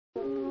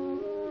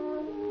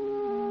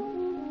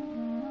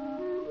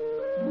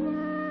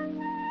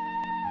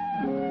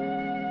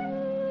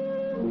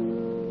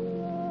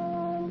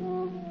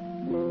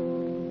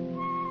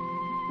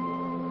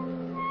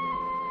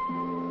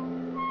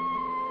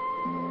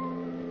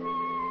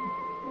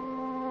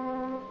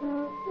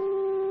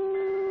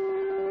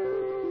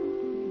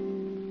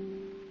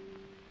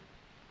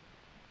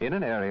In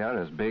an area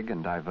as big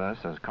and diverse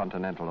as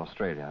continental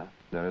Australia,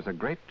 there is a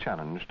great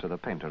challenge to the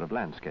painter of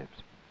landscapes.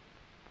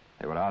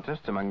 They were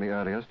artists among the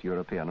earliest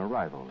European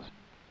arrivals,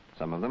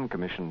 some of them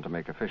commissioned to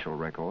make official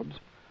records,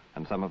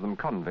 and some of them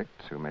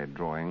convicts who made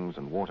drawings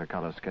and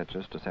watercolor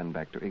sketches to send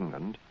back to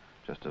England,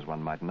 just as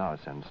one might now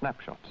send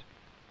snapshots.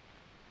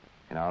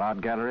 In our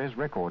art galleries,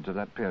 records of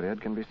that period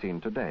can be seen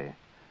today,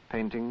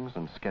 paintings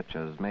and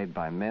sketches made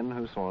by men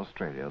who saw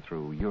Australia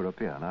through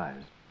European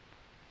eyes.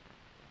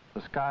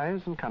 The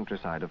skies and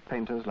countryside of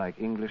painters like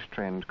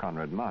English-trained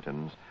Conrad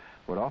Martins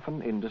were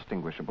often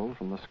indistinguishable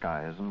from the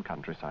skies and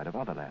countryside of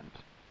other lands.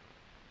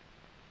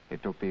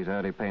 It took these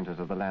early painters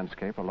of the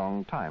landscape a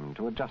long time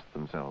to adjust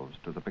themselves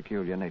to the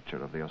peculiar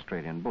nature of the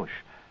Australian bush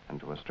and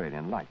to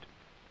Australian light.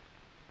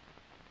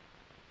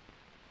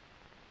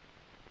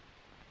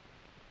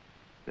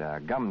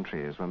 Their gum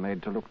trees were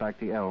made to look like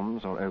the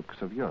elms or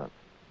oaks of Europe.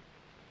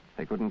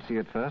 They couldn't see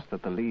at first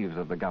that the leaves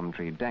of the gum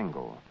tree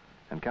dangle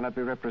and cannot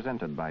be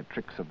represented by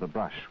tricks of the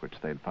brush which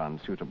they'd found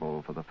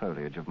suitable for the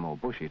foliage of more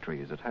bushy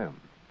trees at home.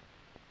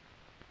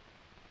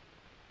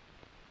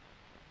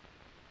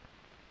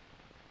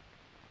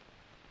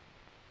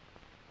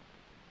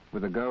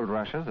 With the gold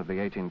rushes of the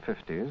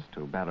 1850s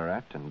to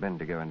Ballarat and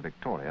Bendigo and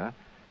Victoria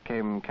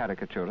came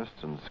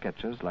caricaturists and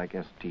sketchers like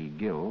S.T.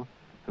 Gill,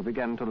 who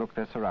began to look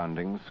their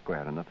surroundings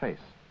square in the face.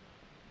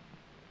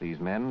 These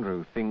men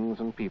drew things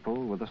and people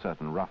with a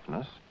certain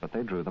roughness, but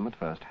they drew them at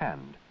first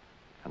hand,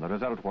 and the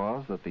result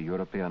was that the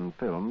European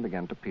film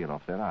began to peel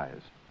off their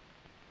eyes.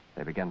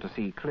 They began to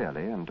see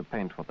clearly and to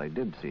paint what they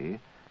did see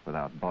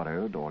without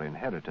borrowed or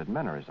inherited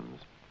mannerisms.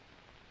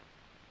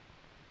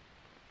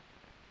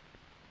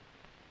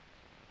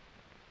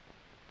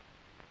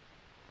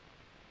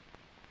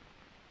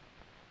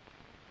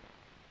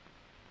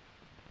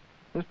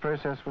 This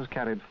process was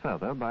carried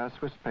further by a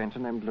Swiss painter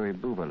named Louis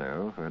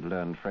Bouvelot, who had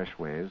learned fresh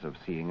ways of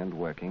seeing and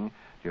working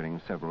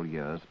during several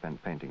years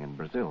spent painting in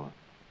Brazil.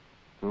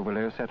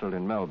 Bouvelot settled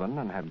in Melbourne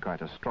and had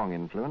quite a strong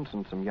influence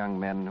on some young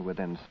men who were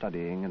then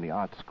studying in the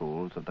art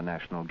schools of the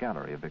National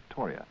Gallery of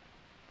Victoria.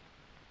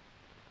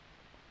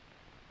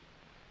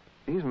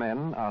 These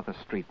men, Arthur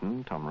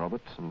Streeton, Tom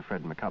Roberts and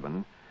Fred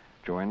McCubbin,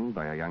 joined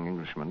by a young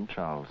Englishman,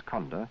 Charles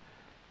Conder,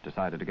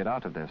 decided to get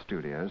out of their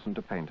studios and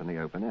to paint in the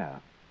open air.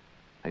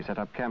 They set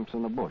up camps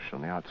in the bush on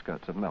the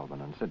outskirts of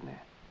Melbourne and Sydney.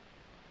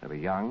 They were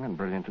young and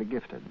brilliantly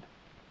gifted.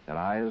 Their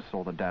eyes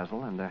saw the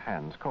dazzle and their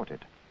hands caught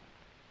it.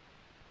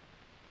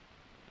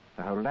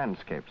 The whole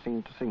landscape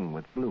seemed to sing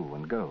with blue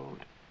and gold,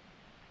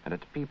 and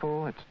its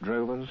people, its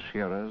drovers,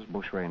 shearers,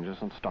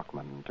 bushrangers and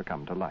stockmen to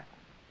come to life.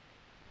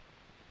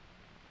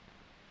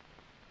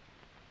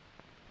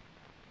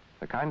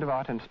 The kind of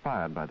art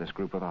inspired by this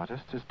group of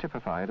artists is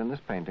typified in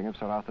this painting of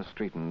Sir Arthur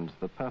Streeton's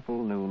The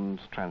Purple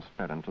Noon's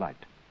Transparent Light.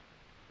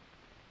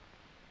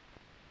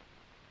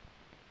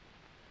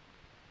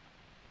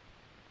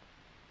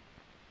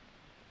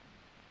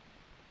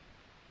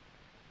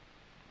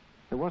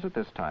 There was at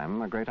this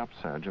time a great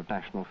upsurge of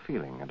national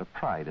feeling and a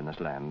pride in this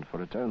land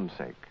for its own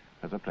sake,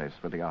 as a place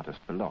where the artist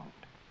belonged.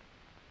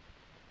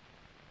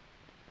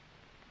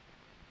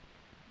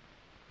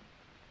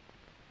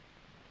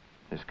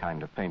 This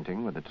kind of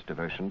painting, with its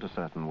devotion to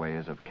certain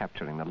ways of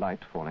capturing the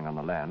light falling on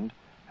the land,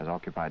 has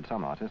occupied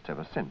some artists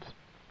ever since.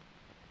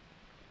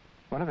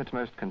 One of its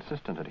most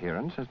consistent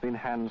adherents has been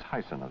Hans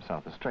Hyson of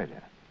South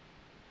Australia.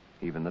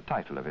 Even the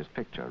title of his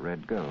picture,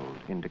 Red Gold,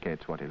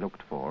 indicates what he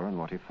looked for and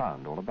what he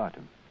found all about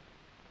him.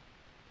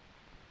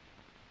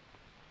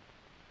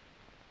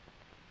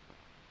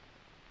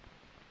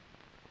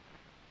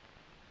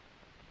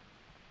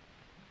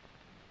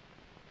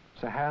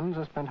 Sir Hans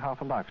has spent half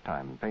a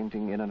lifetime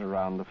painting in and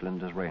around the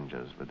Flinders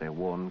Ranges with their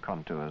worn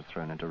contours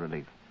thrown into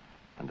relief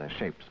and their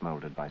shapes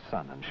moulded by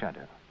sun and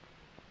shadow.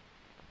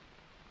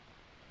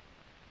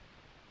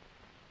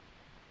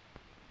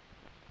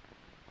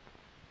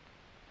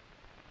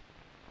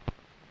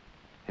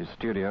 His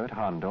studio at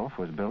Harndorf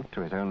was built to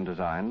his own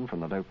design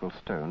from the local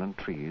stone and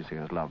trees he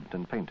has loved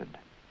and painted.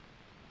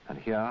 And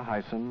here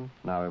Hyson,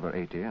 now over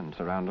 80 and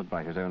surrounded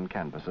by his own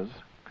canvases,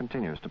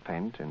 continues to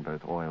paint in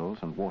both oils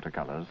and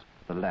watercolors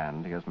the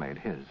land he has made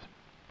his.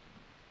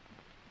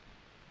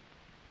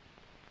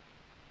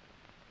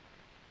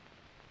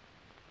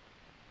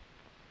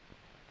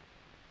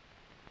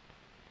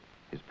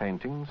 His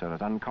paintings are as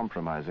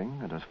uncompromising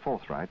and as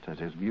forthright as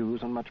his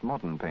views on much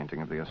modern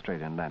painting of the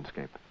Australian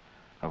landscape,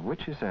 of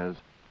which he says,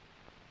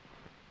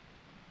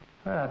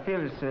 "Well, I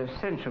feel its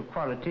essential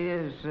quality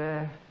is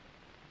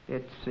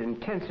its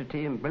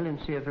intensity and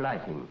brilliancy of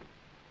lighting.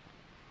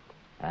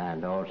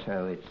 And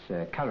also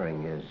its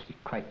colouring is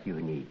quite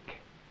unique.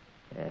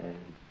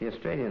 The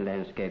Australian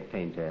landscape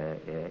painter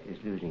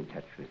is losing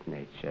touch with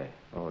nature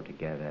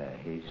altogether.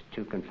 He's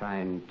too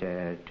confined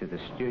to the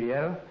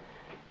studio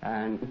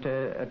and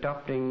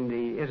adopting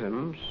the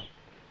isms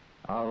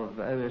of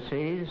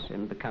overseas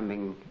and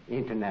becoming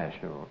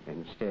international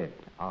instead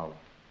of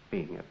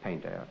being a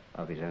painter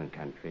of his own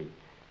country,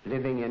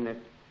 living in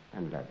it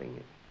and loving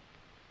it."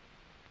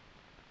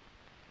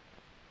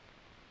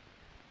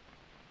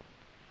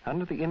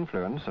 Under the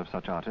influence of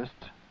such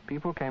artists,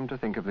 People came to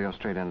think of the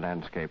Australian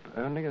landscape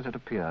only as it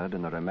appeared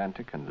in the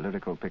romantic and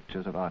lyrical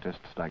pictures of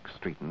artists like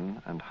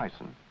Streeton and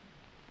Hyson.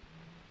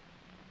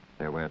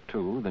 There were,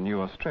 too, the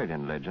new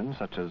Australian legends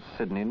such as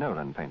Sidney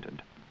Nolan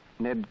painted.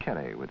 Ned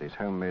Kelly, with his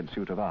homemade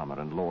suit of armour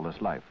and lawless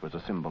life, was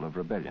a symbol of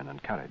rebellion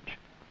and courage.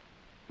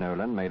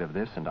 Nolan made of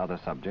this and other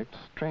subjects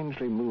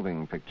strangely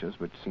moving pictures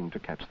which seemed to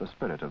catch the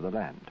spirit of the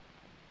land.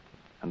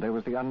 And there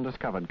was the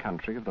undiscovered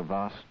country of the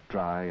vast,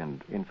 dry,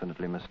 and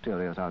infinitely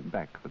mysterious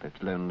outback with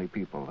its lonely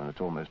people and its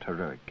almost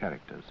heroic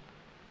characters.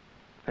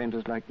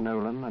 Painters like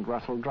Nolan and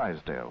Russell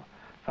Drysdale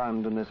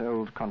found in this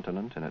old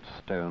continent, in its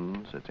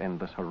stones, its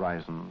endless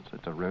horizons,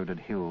 its eroded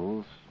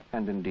hills,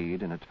 and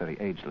indeed in its very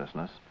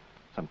agelessness,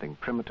 something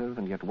primitive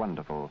and yet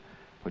wonderful,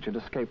 which had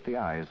escaped the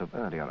eyes of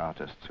earlier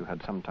artists who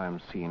had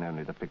sometimes seen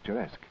only the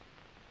picturesque.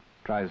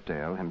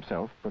 Drysdale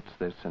himself puts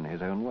this in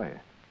his own way.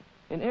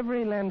 In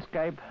every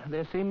landscape,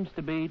 there seems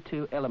to be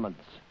two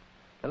elements.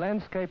 The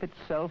landscape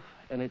itself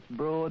and its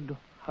broad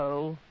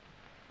whole,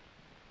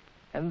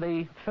 and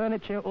the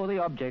furniture or the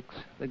objects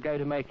that go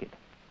to make it.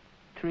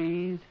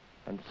 Trees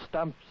and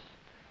stumps,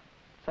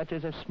 such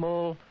as a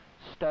small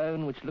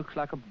stone which looks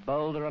like a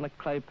boulder on a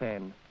clay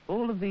pan.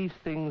 All of these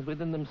things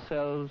within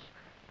themselves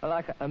are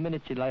like a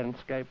miniature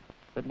landscape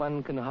that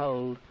one can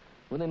hold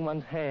within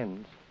one's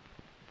hands.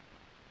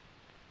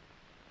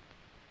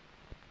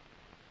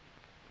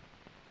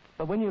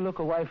 But when you look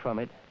away from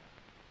it,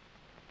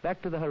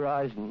 back to the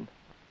horizon,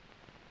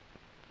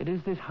 it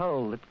is this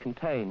whole that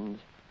contains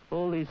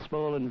all these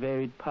small and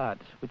varied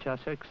parts which are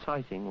so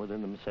exciting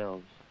within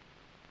themselves.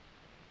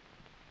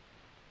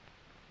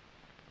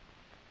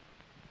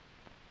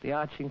 The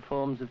arching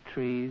forms of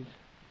trees,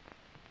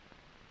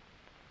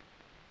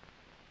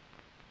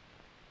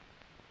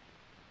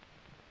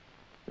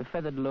 the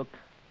feathered look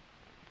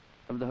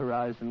of the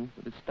horizon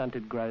with its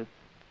stunted growth.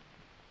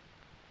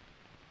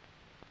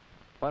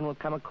 One will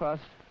come across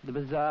the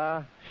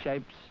bizarre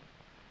shapes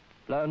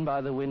blown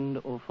by the wind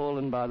or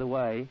fallen by the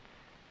way,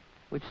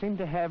 which seem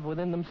to have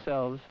within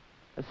themselves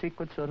a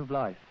secret sort of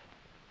life.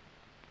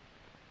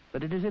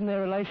 But it is in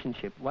their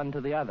relationship one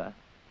to the other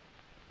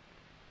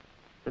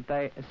that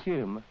they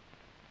assume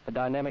a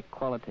dynamic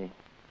quality.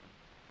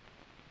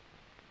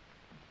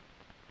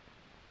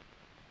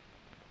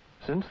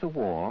 Since the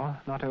war,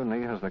 not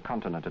only has the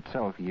continent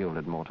itself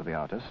yielded more to the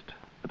artist,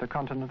 but the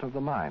continent of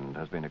the mind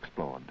has been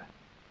explored.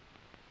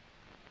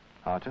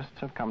 Artists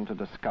have come to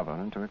discover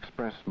and to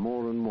express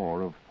more and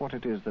more of what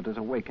it is that is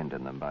awakened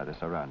in them by the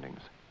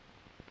surroundings.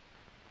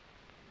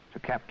 To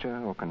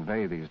capture or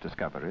convey these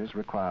discoveries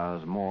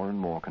requires more and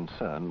more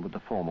concern with the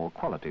formal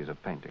qualities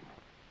of painting.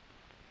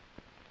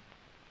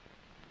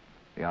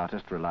 The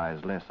artist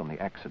relies less on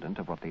the accident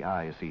of what the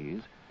eye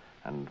sees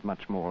and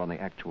much more on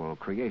the actual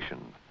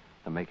creation,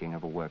 the making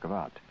of a work of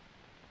art.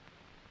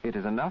 It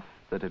is enough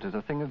that it is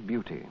a thing of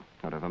beauty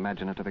or of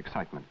imaginative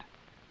excitement.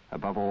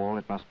 Above all,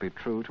 it must be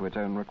true to its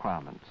own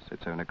requirements,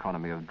 its own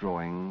economy of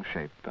drawing,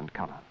 shape, and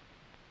color.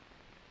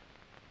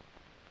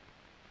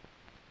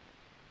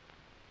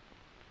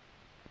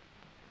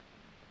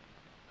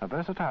 A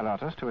versatile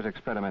artist who has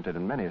experimented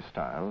in many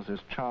styles is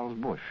Charles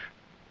Bush.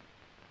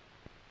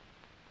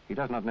 He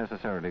does not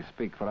necessarily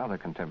speak for other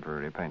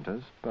contemporary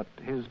painters, but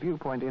his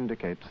viewpoint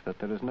indicates that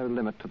there is no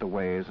limit to the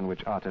ways in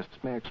which artists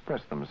may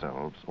express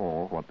themselves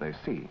or what they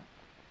see.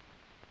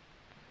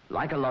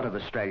 Like a lot of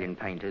Australian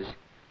painters,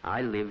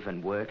 I live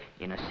and work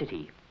in a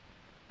city.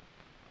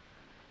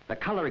 The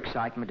colour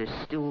excitement is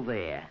still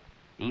there,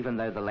 even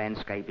though the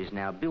landscape is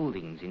now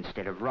buildings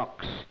instead of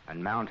rocks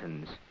and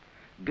mountains.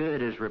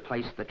 Girders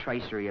replace the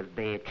tracery of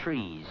bare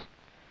trees.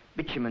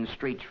 Bitumen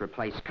streets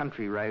replace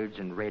country roads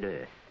and red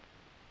earth.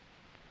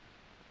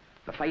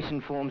 The face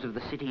and forms of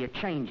the city are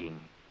changing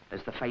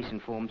as the face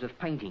and forms of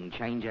painting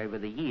change over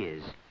the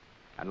years.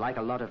 And like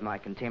a lot of my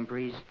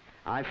contemporaries,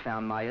 I've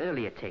found my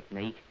earlier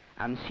technique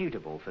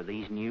unsuitable for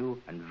these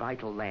new and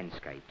vital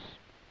landscapes.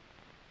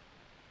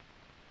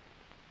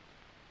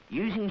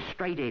 Using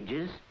straight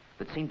edges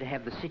that seem to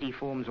have the city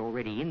forms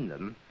already in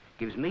them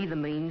gives me the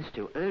means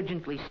to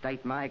urgently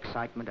state my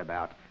excitement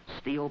about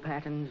steel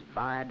patterns,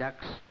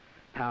 viaducts,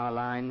 power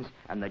lines,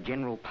 and the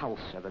general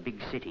pulse of a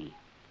big city.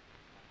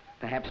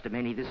 Perhaps to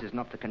many this is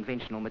not the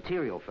conventional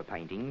material for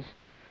paintings,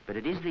 but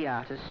it is the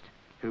artist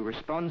who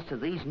responds to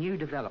these new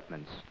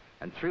developments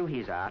and through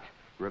his art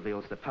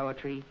reveals the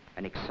poetry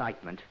and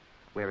excitement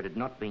where it had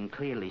not been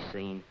clearly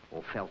seen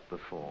or felt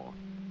before.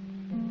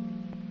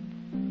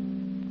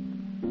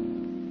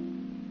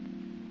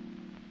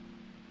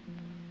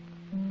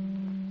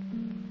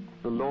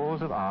 The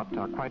laws of art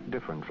are quite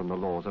different from the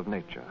laws of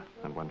nature,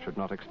 and one should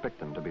not expect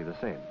them to be the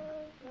same.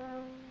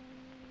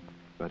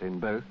 But in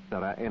both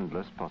there are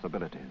endless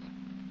possibilities.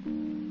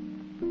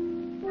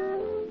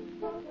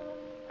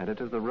 And it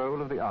is the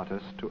role of the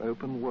artist to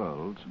open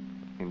worlds,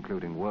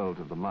 including worlds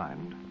of the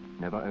mind,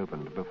 never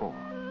opened before.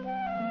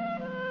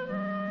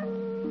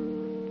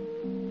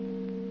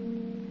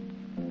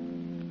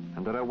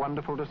 And there are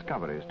wonderful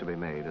discoveries to be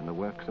made in the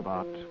works of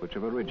art which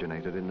have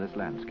originated in this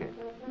landscape,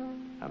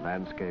 a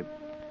landscape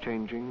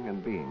changing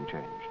and being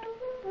changed.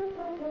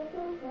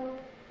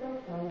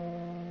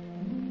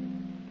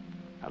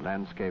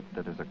 landscape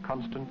that is a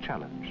constant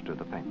challenge to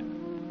the painter.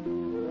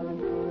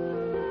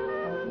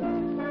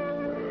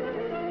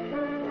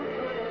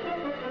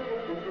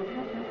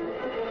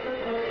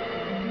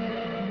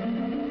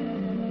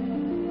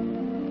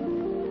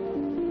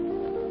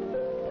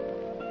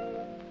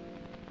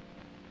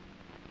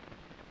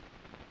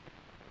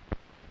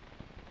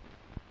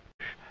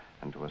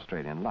 And to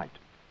Australian light.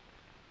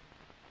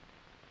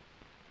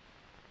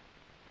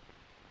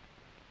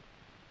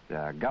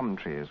 Their gum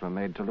trees were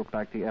made to look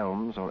like the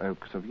elms or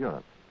oaks of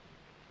Europe.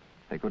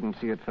 They couldn't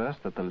see at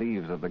first that the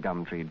leaves of the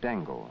gum tree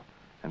dangle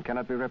and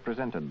cannot be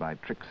represented by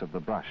tricks of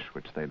the brush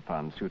which they'd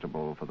found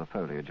suitable for the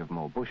foliage of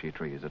more bushy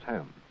trees at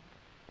home.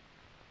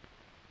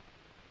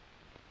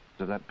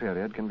 Of that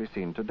period can be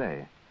seen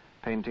today,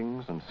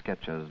 paintings and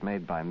sketches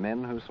made by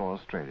men who saw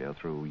Australia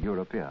through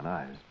European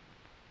eyes.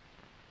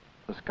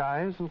 The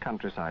skies and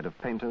countryside of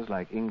painters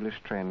like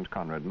English-trained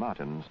Conrad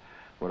Martins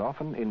were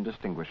often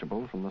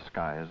indistinguishable from the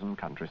skies and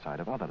countryside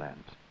of other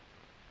lands.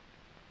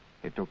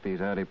 It took these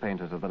early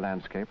painters of the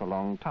landscape a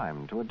long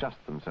time to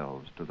adjust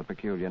themselves to the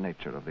peculiar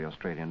nature of the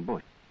Australian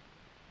bush.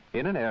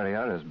 In an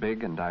area as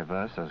big and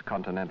diverse as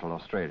continental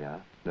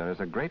Australia, there is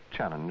a great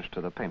challenge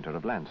to the painter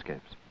of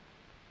landscapes.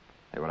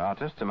 They were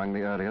artists among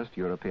the earliest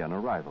European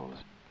arrivals,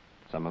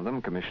 some of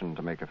them commissioned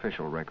to make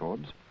official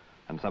records,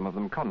 and some of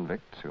them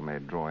convicts who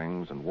made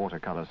drawings and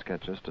watercolor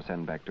sketches to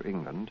send back to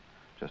England,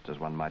 just as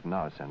one might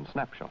now send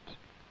snapshots.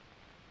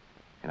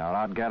 In our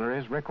art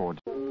galleries, records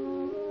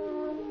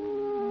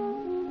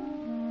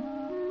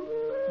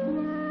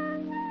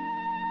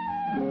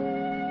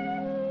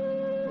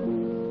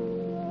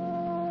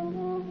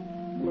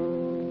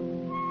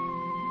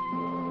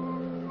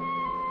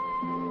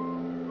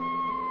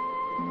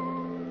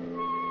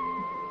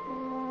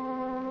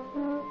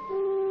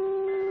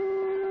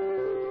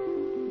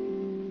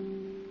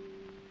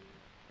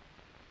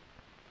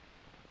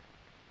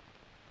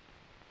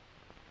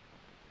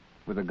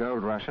With the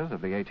gold rushes of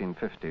the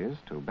 1850s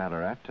to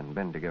Ballarat and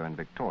Bendigo and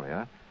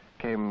Victoria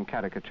came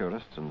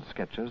caricaturists and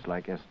sketchers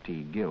like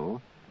S.T. Gill,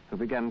 who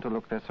began to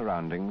look their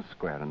surroundings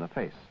square in the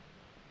face.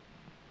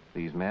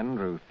 These men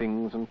drew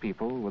things and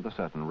people with a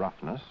certain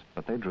roughness,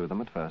 but they drew them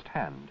at first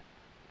hand,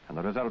 and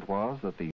the result was that the